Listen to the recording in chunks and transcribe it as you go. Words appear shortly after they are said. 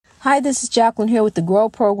Hi, this is Jacqueline here with the Grow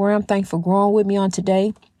Program. Thanks for growing with me on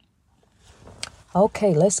today.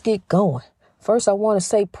 Okay, let's get going. First, I want to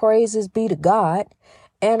say praises be to God.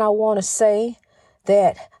 And I want to say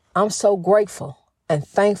that I'm so grateful and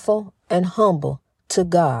thankful and humble to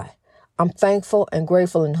God. I'm thankful and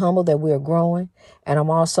grateful and humble that we are growing. And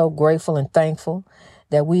I'm also grateful and thankful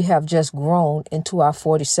that we have just grown into our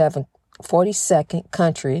 42nd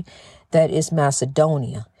country, that is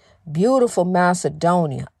Macedonia. Beautiful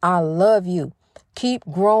Macedonia. I love you. Keep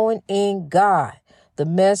growing in God. The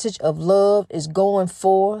message of love is going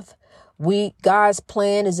forth. God's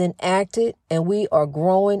plan is enacted and we are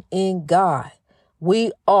growing in God.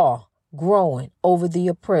 We are growing over the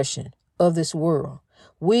oppression of this world.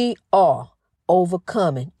 We are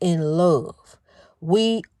overcoming in love.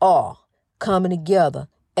 We are coming together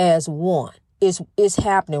as one. It's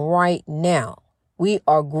happening right now. We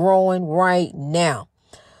are growing right now.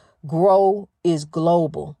 Grow is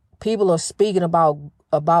global. People are speaking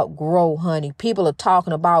about grow, honey. People are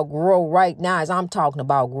talking about grow right now as I'm talking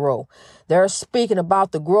about grow. They're speaking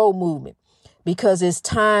about the grow movement because its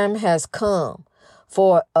time has come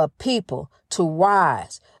for a people to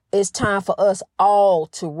rise. It's time for us all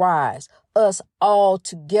to rise, us all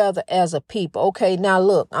together as a people. Okay, now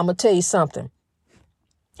look, I'm going to tell you something.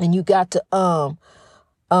 And you got to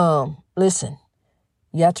listen.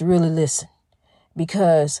 You have to really listen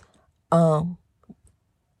because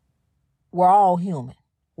we're all human.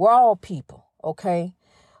 We're all people, okay?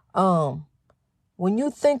 When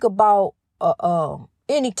you think about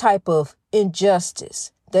any type of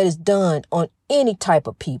injustice that is done on any type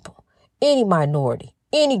of people, any minority,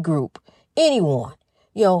 any group, anyone,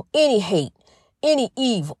 any hate, any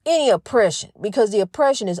evil, any oppression, because the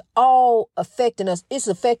oppression is all affecting us. It's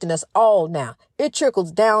affecting us all now. It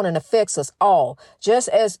trickles down and affects us all, just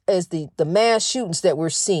as the mass shootings that we're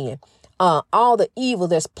seeing. All the evil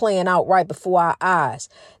that's playing out right before our eyes.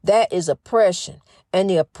 That is oppression. And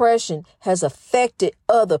the oppression has affected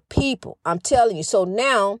other people. I'm telling you. So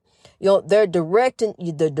now, they're directing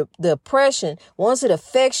the oppression. Once it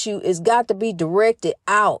affects you, it's got to be directed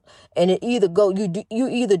out. And it you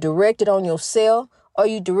either direct it on yourself or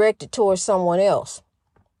you direct it towards someone else.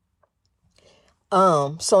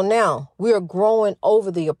 So now we are growing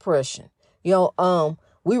over the oppression.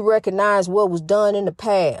 We recognize what was done in the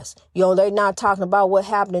past. They're not talking about what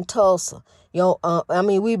happened in Tulsa.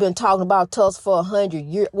 We've been talking about Tulsa for 100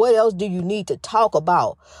 years. What else do you need to talk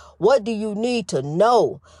about? What do you need to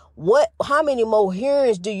know? How many more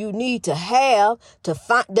hearings do you need to have to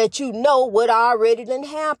find that what already done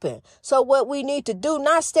happened? So what we need to do,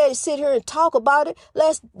 not steady sit here and talk about it.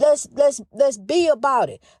 Let's be about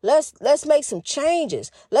it. Let's make some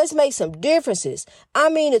changes. Let's make some differences.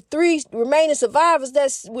 The 3 remaining survivors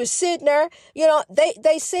that were sitting there,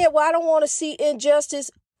 they said, well, I don't want to see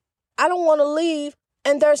injustice. I don't want to leave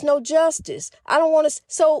and there's no justice. I don't want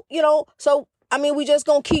to. We just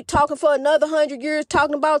going to keep talking for another 100 years,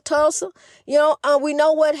 talking about Tulsa. We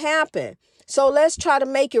know what happened. So let's try to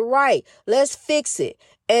make it right. Let's fix it.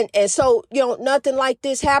 And so, nothing like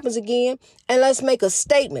this happens again. And let's make a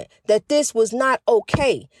statement that this was not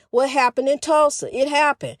okay. What happened in Tulsa? It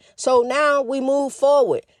happened. So now we move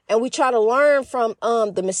forward and we try to learn from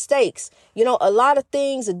the mistakes. A lot of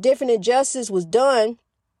things, a different injustice was done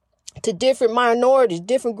to different minorities,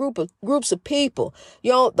 different groups of people.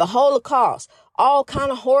 The Holocaust, all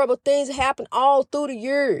kind of horrible things happen all through the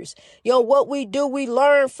years. What we do, we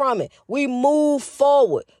learn from it. We move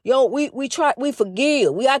forward. We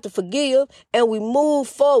forgive. We have to forgive and we move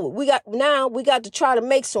forward. We got to try to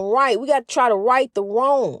make some right. We got to try to right the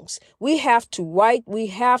wrongs. We have to right the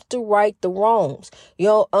wrongs.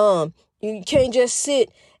 You can't just sit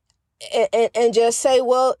and just say,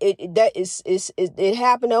 well, it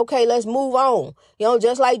happened. Okay, let's move on.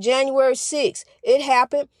 Just like January 6th, it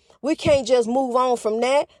happened. We can't just move on from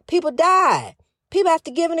that. People died. People have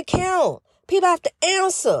to give an account. People have to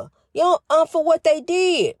answer, for what they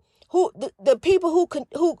did. The people who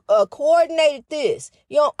coordinated this,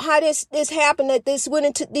 how this happened, that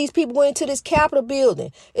these people went into this Capitol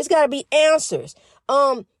building. It's got to be answers.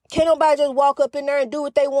 Can't nobody just walk up in there and do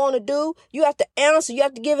what they want to do. You have to answer. You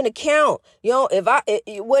have to give an account.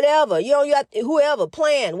 Whatever, you have to, whoever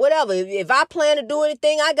plan, whatever. If I plan to do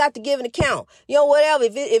anything, I got to give an account. Whatever.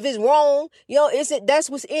 If it's wrong, that's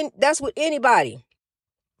with anybody.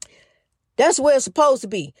 That's where it's supposed to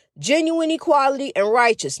be. Genuine equality and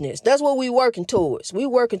righteousness. That's what we're working towards. We're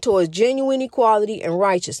working towards genuine equality and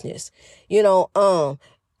righteousness.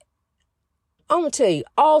 I'm going to tell you,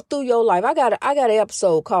 all through your life, I got an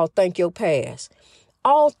episode called Thank Your Past.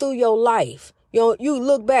 All through your life, you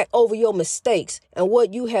look back over your mistakes and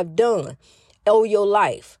what you have done over your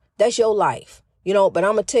life That's your life. But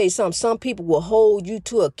I'm going to tell you something. Some people will hold you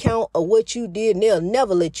to account of what you did, and they'll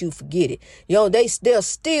never let you forget it. They'll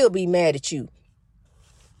still be mad at you.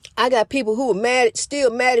 I got people who are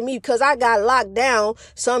still mad at me because I got locked down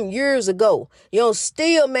some years ago.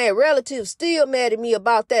 Still mad. Relatives still mad at me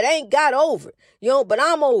about that. I ain't got over it. But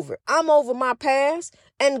I'm over it. I'm over my past,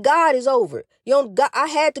 and God is over it. I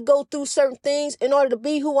had to go through certain things in order to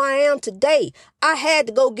be who I am today. I had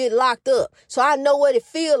to go get locked up. So I know what it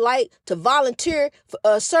feels like to volunteer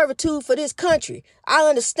for servitude for this country. I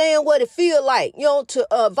understand what it feels like,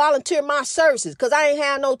 to volunteer my services, because I ain't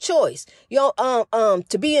had no choice,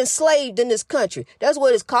 to be enslaved in this country. That's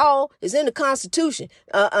what it's called. It's in the Constitution.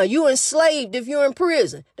 You enslaved if you're in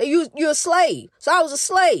prison. You're a slave. So I was a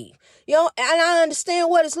slave, and I understand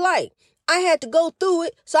what it's like. I had to go through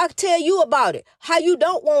it so I could tell you about it. How you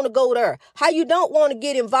don't want to go there. How you don't want to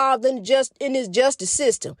get involved in this justice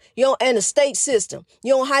system, and the state system.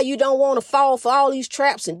 How you don't want to fall for all these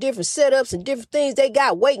traps and different setups and different things they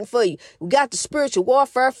got waiting for you. We got the spiritual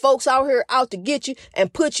warfare folks out here out to get you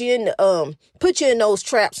and put you in those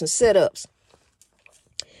traps and setups.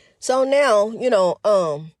 So now,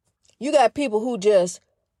 you got people who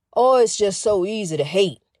it's just so easy to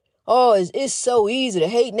hate. Oh, it's so easy to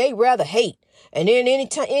hate, and they rather hate. And then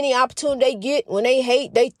any opportunity they get, when they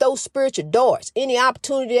hate, they throw spiritual darts. Any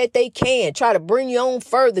opportunity that they can, try to bring you on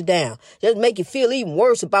further down. Just make you feel even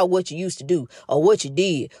worse about what you used to do, or what you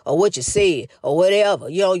did, or what you said, or whatever,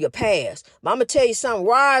 your past. But I'm going to tell you something.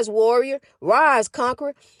 Rise, warrior. Rise,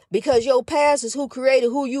 conqueror. Because your past is who created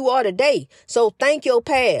who you are today. So thank your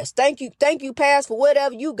past. Thank you, past, for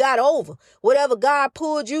whatever you got over, whatever God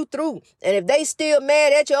pulled you through. And if they still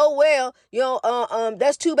mad at you,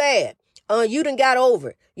 that's too bad. You done got over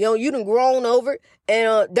it. You done grown over it,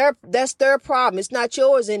 and that's their problem. It's not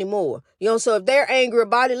yours anymore. So if they're angry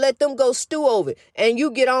about it, let them go stew over it, and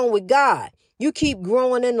you get on with God. You keep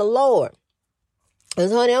growing in the Lord.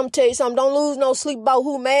 Because, honey, I'm going to tell you something. Don't lose no sleep about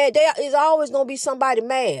who mad. There is always going to be somebody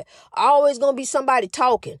mad. Always going to be somebody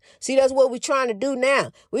talking. See, that's what we're trying to do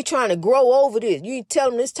now. We're trying to grow over this. You tell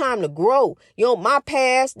them it's time to grow. My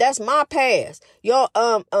past, that's my past.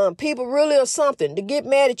 People really are something to get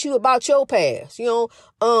mad at you about your past.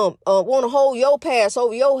 Want to hold your past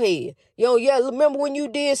over your head. Remember when you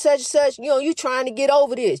did such and such, you trying to get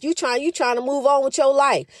over this. You trying to move on with your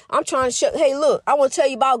life. I'm trying to hey, look, I want to tell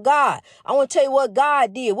you about God. I want to tell you what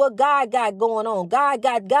God did, what God got going on.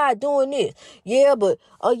 God doing this. Yeah, but,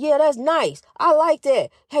 that's nice. I like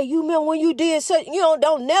that. Hey, you remember when you did such,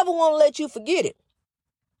 don't never want to let you forget it.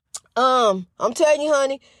 I'm telling you,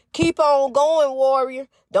 honey, keep on going, warrior.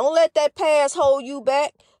 Don't let that past hold you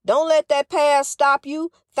back. Don't let that past stop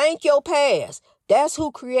you. Thank your past. That's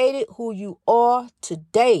who created who you are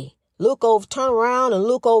today. Turn around and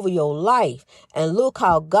look over your life, and look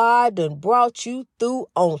how God done brought you through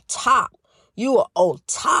on top. You are on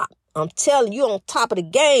top. I'm telling you, on top of the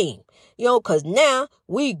game, because now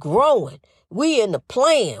we growing. We in the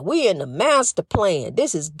plan. We in the master plan.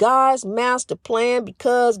 This is God's master plan,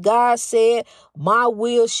 because God said, my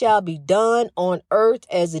will shall be done on earth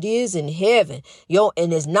as it is in heaven.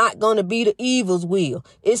 And it's not going to be the evil's will.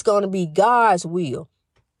 It's going to be God's will.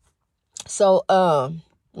 So, I'm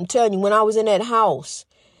telling you, when I was in that house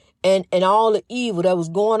and all the evil that was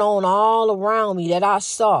going on all around me that I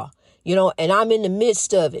saw, and I'm in the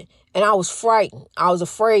midst of it. And I was frightened. I was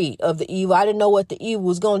afraid of the evil. I didn't know what the evil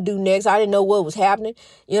was going to do next. I didn't know what was happening,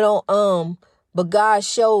 but God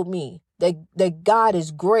showed me that God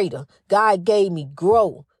is greater. God gave me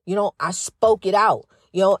grow. I spoke it out,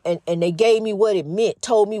 and they gave me what it meant,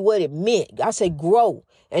 told me what it meant. I said grow.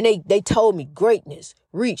 And they told me greatness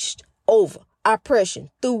reached over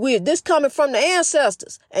oppression through wisdom. This coming from the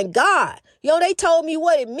ancestors and God. They told me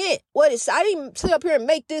what it meant. I didn't sit up here and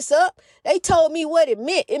make this up. They told me what it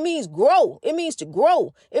meant. It means grow. It means to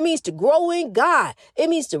grow. It means to grow in God. It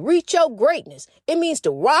means to reach your greatness. It means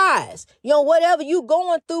to rise. Whatever you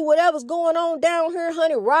going through, whatever's going on down here,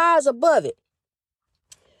 honey, rise above it.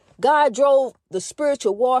 God drove the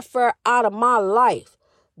spiritual warfare out of my life.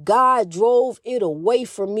 God drove it away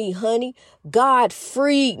from me, honey. God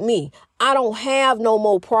freed me. I don't have no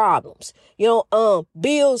more problems.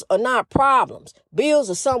 Bills are not problems. Bills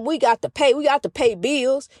are something we got to pay. We got to pay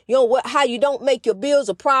bills. How you don't make your bills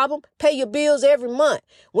a problem? Pay your bills every month.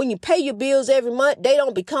 When you pay your bills every month, they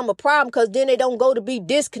don't become a problem, because then they don't go to be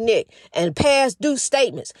disconnect and past due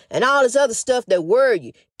statements and all this other stuff that worry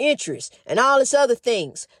you, interest and all this other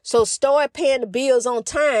things. So start paying the bills on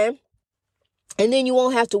time, and then you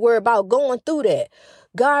won't have to worry about going through that.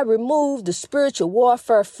 God removed the spiritual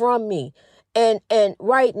warfare from me. And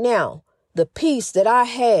right now, the peace that I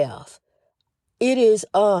have, It is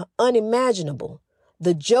unimaginable.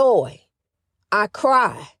 The joy. I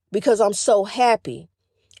cry because I'm so happy.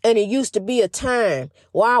 And it used to be a time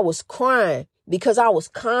where I was crying because I was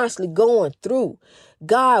constantly going through.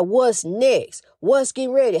 God, what's next? What's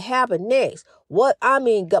getting ready to happen next? But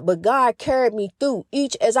God carried me through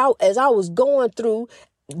as I was going through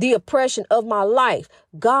the oppression of my life.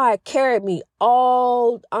 God carried me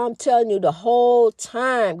I'm telling you, the whole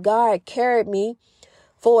time. God carried me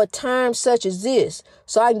for a time such as this,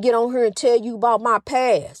 so I can get on here and tell you about my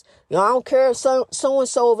past. I don't care if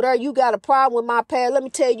so-and-so over there, you got a problem with my past. Let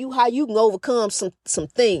me tell you how you can overcome some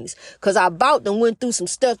things. Because I about done went through some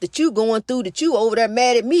stuff that you going through that you over there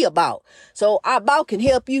mad at me about. So I about can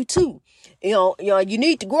help you too. You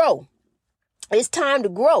need to grow. It's time to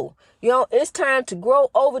grow. It's time to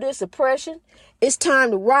grow over this oppression. It's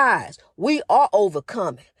time to rise. We are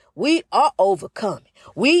overcoming. We are overcoming.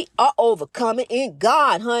 We are overcoming in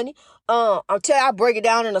God, honey. I'll tell you, I break it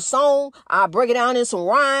down in a song. I break it down in some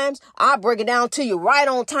rhymes. I break it down to you right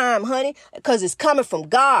on time, honey, because it's coming from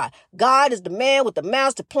God. God is the man with the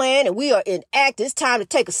master plan, and we are in act. It's time to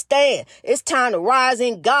take a stand. It's time to rise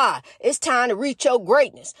in God. It's time to reach your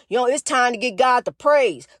greatness. It's time to give God the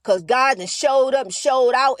praise, because God done showed up and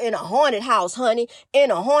showed out in a haunted house, honey,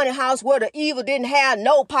 in a haunted house where the evil didn't have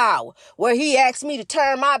no power, where he asked me to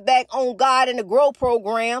turn my back on God in the Grow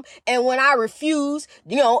program. And when I refused,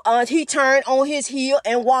 he turned on his heel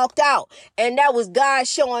and walked out. And that was God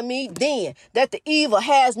showing me then that the evil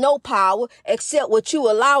has no power except what you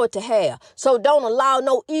allow it to have. So don't allow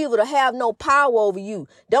no evil to have no power over you.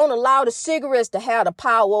 Don't allow the cigarettes to have the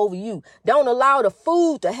power over you. Don't allow the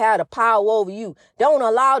food to have the power over you. Don't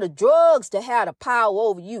allow the drugs to have the power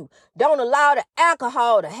over you. Don't allow the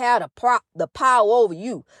alcohol to have the power over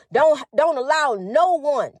you. Don't allow no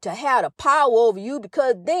one to have the power over you,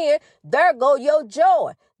 because then there go your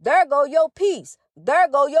joy. There go your peace. There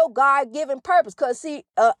go your God-given purpose. Because see,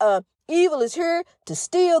 evil is here to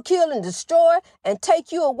steal, kill, and destroy, and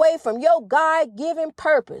take you away from your God-given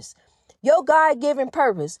purpose. Your God-given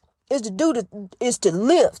purpose is to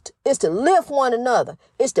lift one another.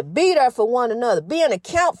 It's to be there for one another, be an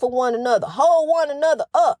account for one another, hold one another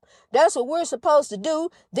up. That's what we're supposed to do.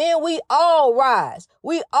 Then we all rise.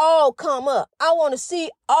 We all come up. I want to see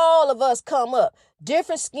all of us come up.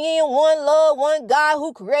 Different skin, one love, one God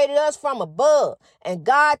who created us from above. And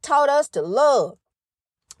God taught us to love.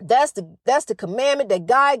 That's the commandment that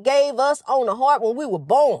God gave us on the heart when we were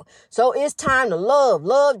born. So it's time to love.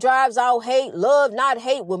 Love drives out hate. Love, not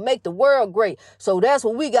hate, will make the world great. So that's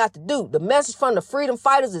what we got to do. The message from the freedom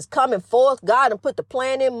fighters is coming forth. God done put the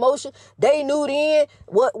plan in motion. They knew then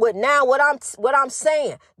what I'm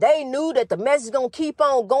saying. They knew that the message is gonna keep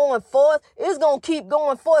on going forth. It's gonna keep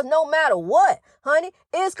going forth no matter what, honey.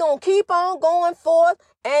 It's gonna keep on going forth.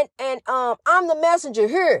 And I'm the messenger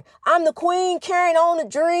here. I'm the queen carrying on the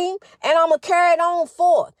dream, and I'm going to carry it on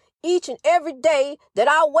forth each and every day that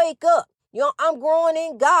I wake up. I'm growing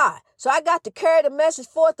in God. So I got to carry the message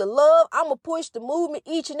forth to love. I'm going to push the movement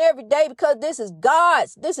each and every day, because this is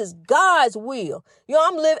God's will.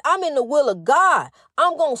 I'm in the will of God.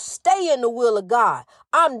 I'm going to stay in the will of God.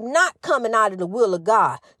 I'm not coming out of the will of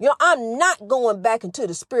God. I'm not going back into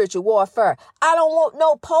the spiritual warfare. I don't want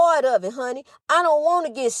no part of it, honey. I don't want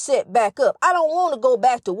to get set back up. I don't want to go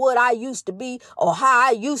back to what I used to be, or how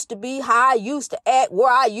I used to be, how I used to act, where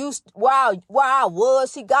I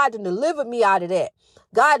was. See, God done delivered me out of that.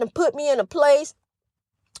 God done put me in a place,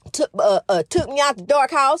 took me out the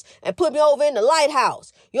dark house and put me over in the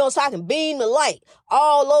lighthouse. So I can beam the light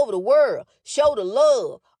all over the world, show the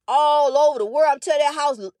love all over the world. I'm telling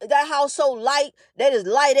you, that house so light, that is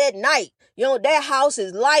light at night. That house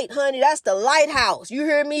is light, honey. That's the lighthouse. You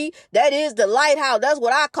hear me? That is the lighthouse. That's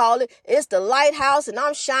what I call it. It's the lighthouse, and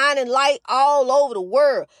I'm shining light all over the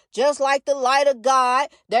world, just like the light of God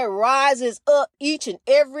that rises up each and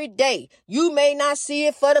every day. You may not see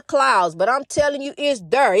it for the clouds, but I'm telling you, it's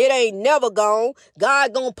there. It ain't never gone.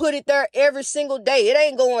 God gonna put it there every single day. It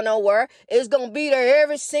ain't going nowhere. It's gonna be there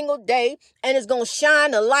every single day, and it's gonna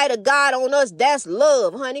shine the light of God on us. That's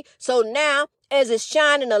love, honey. So now, as it's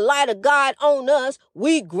shining the light of God on us,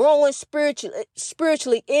 we growing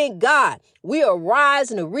spiritually in God. We are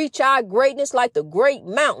rising to reach our greatness like the great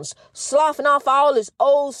mountains, sloughing off all this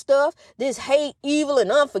old stuff, this hate, evil,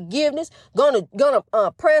 and unforgiveness. Gonna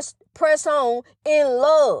press on in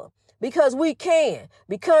love, because we can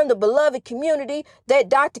become the beloved community that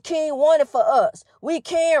Dr. King wanted for us. We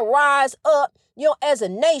can rise up, as a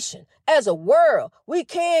nation, as a world. We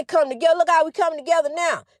can come together. Look how we coming together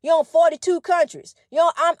now. 42 countries.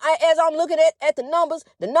 As I'm looking at the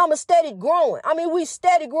numbers steady growing. I mean, we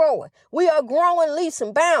steady growing. We are growing leaps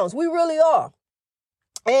and bounds. We really are.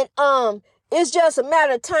 And it's just a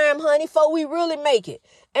matter of time, honey, before we really make it.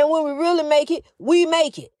 And when we really make it, we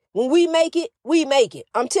make it. When we make it, we make it.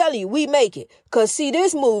 I'm telling you, we make it. Because, see,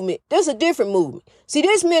 this movement, this is a different movement. See,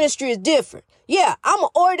 this ministry is different. Yeah, I'm an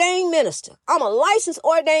ordained minister. I'm a licensed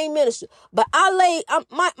ordained minister. But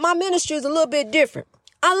my ministry is a little bit different.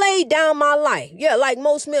 I laid down my life. Yeah, like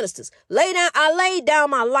most ministers. I laid down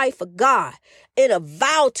my life for God in a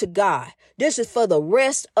vow to God. This is for the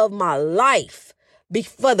rest of my life.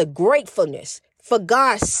 For the gratefulness. For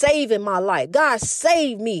God saving my life. God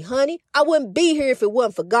saved me, honey. I wouldn't be here if it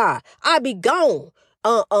wasn't for God. I'd be gone.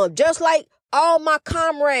 Just like all my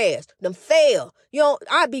comrades, them fail.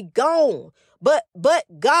 I'd be gone. But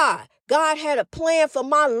God had a plan for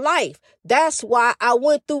my life. That's why I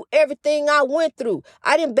went through everything I went through.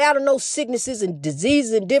 I didn't battle no sicknesses and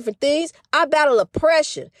diseases and different things. I battled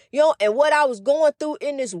oppression, and what I was going through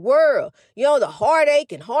in this world, the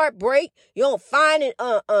heartache and heartbreak, never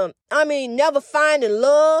finding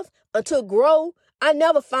love until grow. I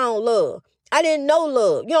never found love. I didn't know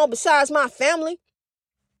love, besides my family.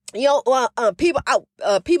 People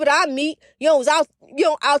that I meet, was out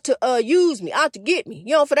to use me, out to get me,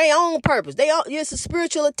 for their own purpose. It's a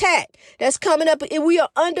spiritual attack that's coming up. And we are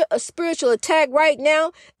under a spiritual attack right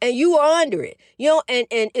now, and you are under it, and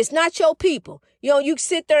it's not your people. You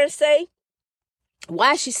sit there and say,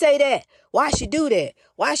 why she say that? Why she do that?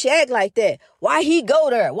 Why she act like that? Why he go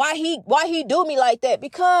there? Why he do me like that?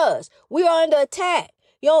 Because we are under attack.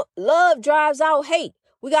 Love drives out hate.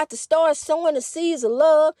 We got to start sowing the seeds of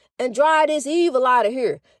love and drive this evil out of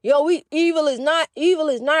here. Evil is not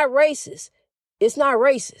racist. It's not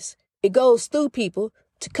racist. It goes through people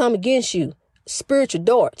to come against you. Spiritual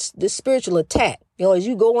darts, this spiritual attack, as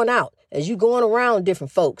you going out, as you going around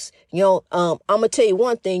different folks. I'm going to tell you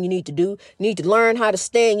one thing you need to do. You need to learn how to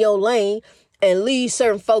stay in your lane and leave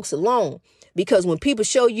certain folks alone. Because when people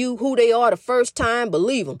show you who they are the first time,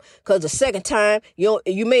 believe them. Because the second time, you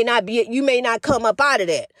may not come up out of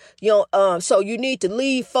that. So you need to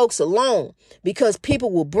leave folks alone, because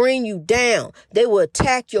people will bring you down. They will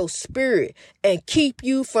attack your spirit and keep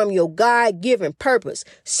you from your God-given purpose.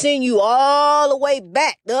 Send you all the way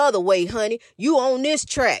back the other way, honey. You on this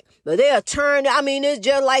track. But they'll turn, it's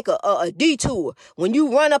just like a detour. When you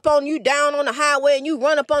down on the highway and you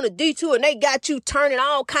run up on the detour and they got you turning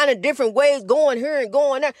all kind of different ways, going here and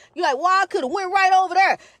going there. You're like, well, I could have went right over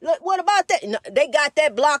there. What about that? No, they got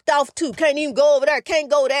that blocked off too. Can't even go over there. Can't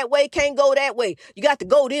go that way. Can't go that way. You got to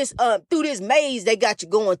go through this maze they got you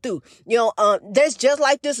going through. That's just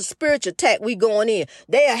like this a spiritual attack we going in.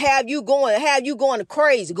 They'll have you going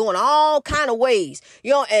crazy, going all kind of ways.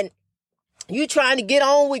 And you trying to get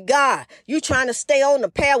on with God. You trying to stay on the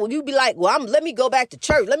path. Well, you be like, well, let me go back to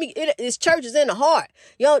church. It's church is in the heart.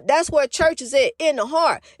 That's where church is at, in the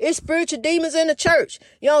heart. It's spiritual demons in the church.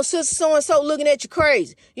 Sister so-and-so looking at you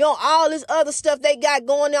crazy. All this other stuff they got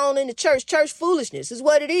going on in the church. Church foolishness is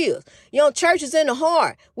what it is. Church is in the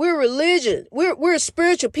heart. We're religion. We're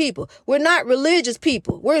spiritual people. We're not religious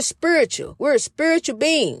people. We're spiritual. We're spiritual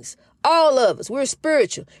beings. All of us, we're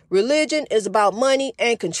spiritual. Religion is about money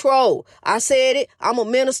and control. I said it. I'm a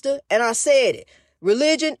minister and I said it.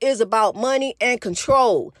 Religion is about money and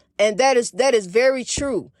control. And that is very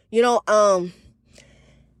true. It's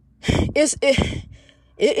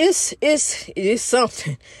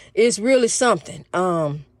something. It's really something.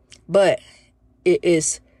 But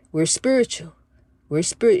we're spiritual.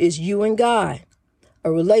 It's you and God.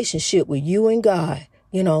 A relationship with you and God.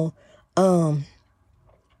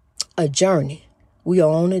 A journey. We are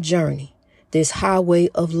on a journey. This highway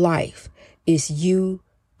of life is you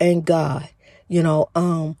and God.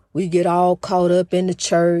 We get all caught up in the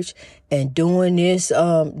church and doing this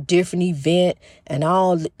different event and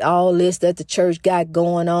all this that the church got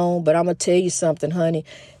going on. But I'm going to tell you something, honey.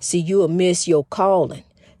 See, you will miss your calling.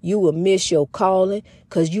 You will miss your calling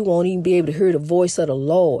because you won't even be able to hear the voice of the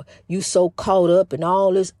Lord. You so caught up in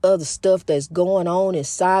all this other stuff that's going on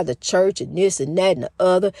inside the church and this and that and the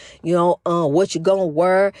other. What you gonna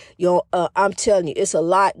wear. I'm telling you, it's a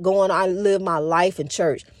lot going on. I live my life in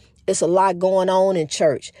church. It's a lot going on in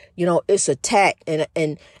church. It's attack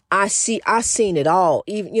and I seen it all.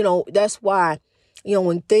 Even, that's why,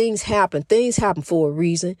 when things happen for a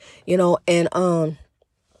reason, and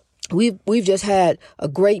We've just had a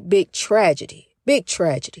great big tragedy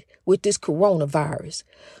with this coronavirus.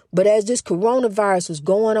 But as this coronavirus was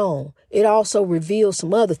going on, it also revealed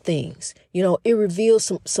some other things. It revealed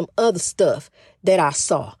some other stuff that I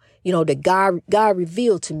saw, that God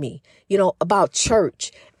revealed to me, about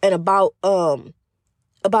church and about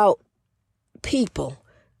people,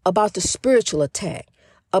 about the spiritual attack,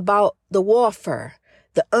 about the warfare,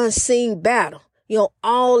 the unseen battle.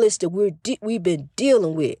 all this that we've been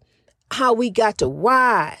dealing with. How we got to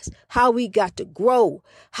rise, how we got to grow,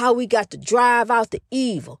 how we got to drive out the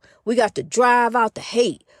evil. We got to drive out the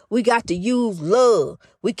hate. We got to use love.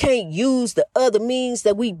 We can't use the other means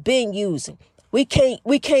that we've been using. We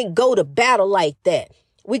can't go to battle like that.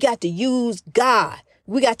 We got to use God.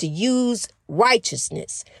 We got to use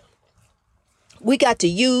righteousness. We got to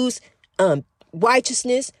use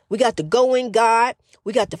righteousness. We got to go in God.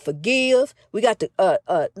 We got to forgive. We got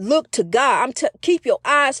to look to God. Keep your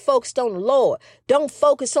eyes focused on the Lord. Don't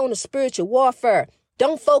focus on the spiritual warfare.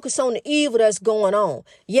 Don't focus on the evil that's going on.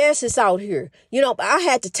 Yes, it's out here. But I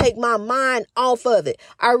had to take my mind off of it.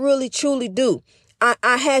 I really, truly do.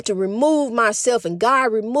 I had to remove myself, and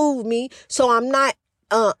God removed me so I'm not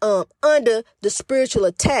under the spiritual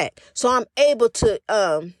attack. So I'm able to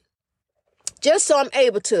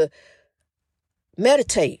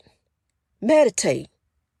meditate,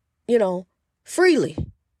 freely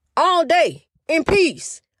all day in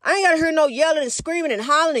peace. I ain't got to hear no yelling and screaming and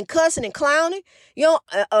hollering and cussing and clowning.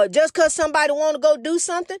 Just because somebody want to go do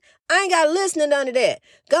something, I ain't got to listen to none of that.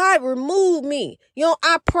 God removed me.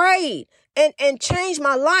 I prayed and changed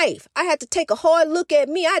my life. I had to take a hard look at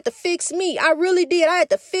me. I had to fix me. I really did. I had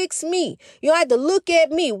to fix me. I had to look at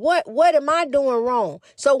me. What am I doing wrong?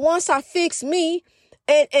 So once I fix me,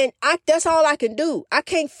 and that's all I can do. I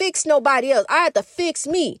can't fix nobody else. I had to fix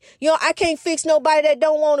me. I can't fix nobody that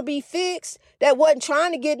don't want to be fixed, that wasn't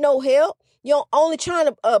trying to get no help, only trying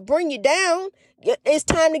to bring you down. It's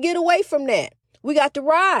time to get away from that. We got to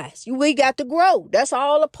rise. We got to grow. That's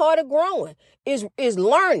all a part of growing is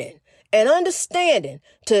learning and understanding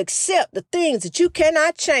to accept the things that you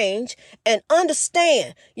cannot change, and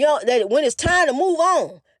understand, that when it's time to move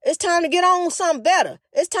on, it's time to get on something better.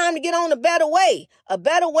 It's time to get on a better way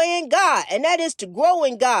in God. And that is to grow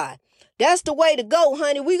in God. That's the way to go,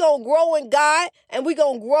 honey. We going to grow in God, and we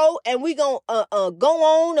going to grow, and we going to go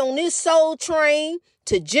on this soul train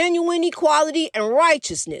to genuine equality and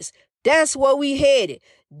righteousness. That's where we headed.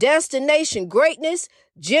 Destination greatness,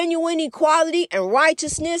 genuine equality and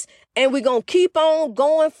righteousness. And we're going to keep on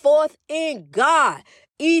going forth in God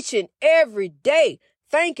each and every day.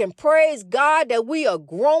 Thank and praise God that we are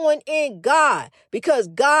growing in God, because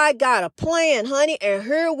God got a plan, honey. And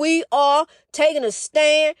here we are taking a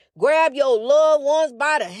stand. Grab your loved ones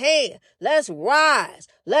by the hand. Let's rise.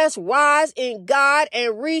 Let's rise in God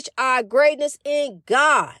and reach our greatness in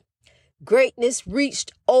God. Greatness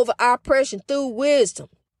reached over oppression through wisdom.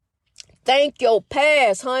 Thank your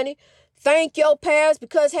past, honey. Thank your past,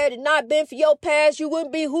 because had it not been for your past, you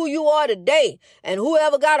wouldn't be who you are today. And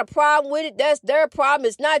whoever got a problem with it, that's their problem.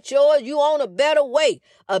 It's not yours. You on a better way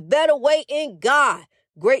in God.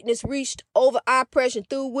 Greatness reached over oppression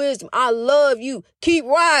through wisdom. I love you. Keep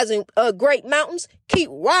rising, great mountains. Keep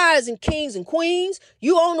rising, kings and queens.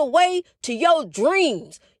 You on the way to your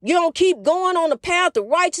dreams. You don't keep going on the path of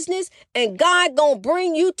righteousness, and God gonna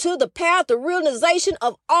bring you to the path of realization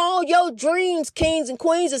of all your dreams, kings and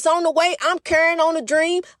queens. It's on the way. I'm carrying on the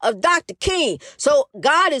dream of Dr. King. So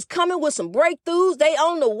God is coming with some breakthroughs. They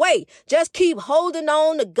on the way. Just keep holding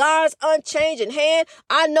on to God's unchanging hand.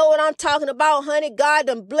 I know what I'm talking about, honey. God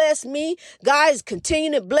done blessed me. God is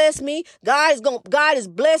continuing to bless me. God is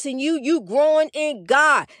blessing you. You growing in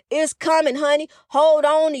God. It's coming, honey. Hold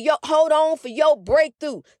on for your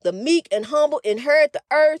breakthrough. The meek and humble inherit the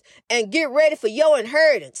earth, and get ready for your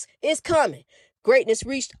inheritance. It's coming. Greatness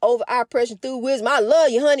reached over oppression through wisdom. I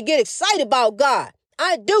love you, honey. Get excited about God.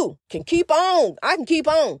 I do. I can keep on,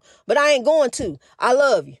 but I ain't going to. I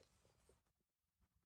love you.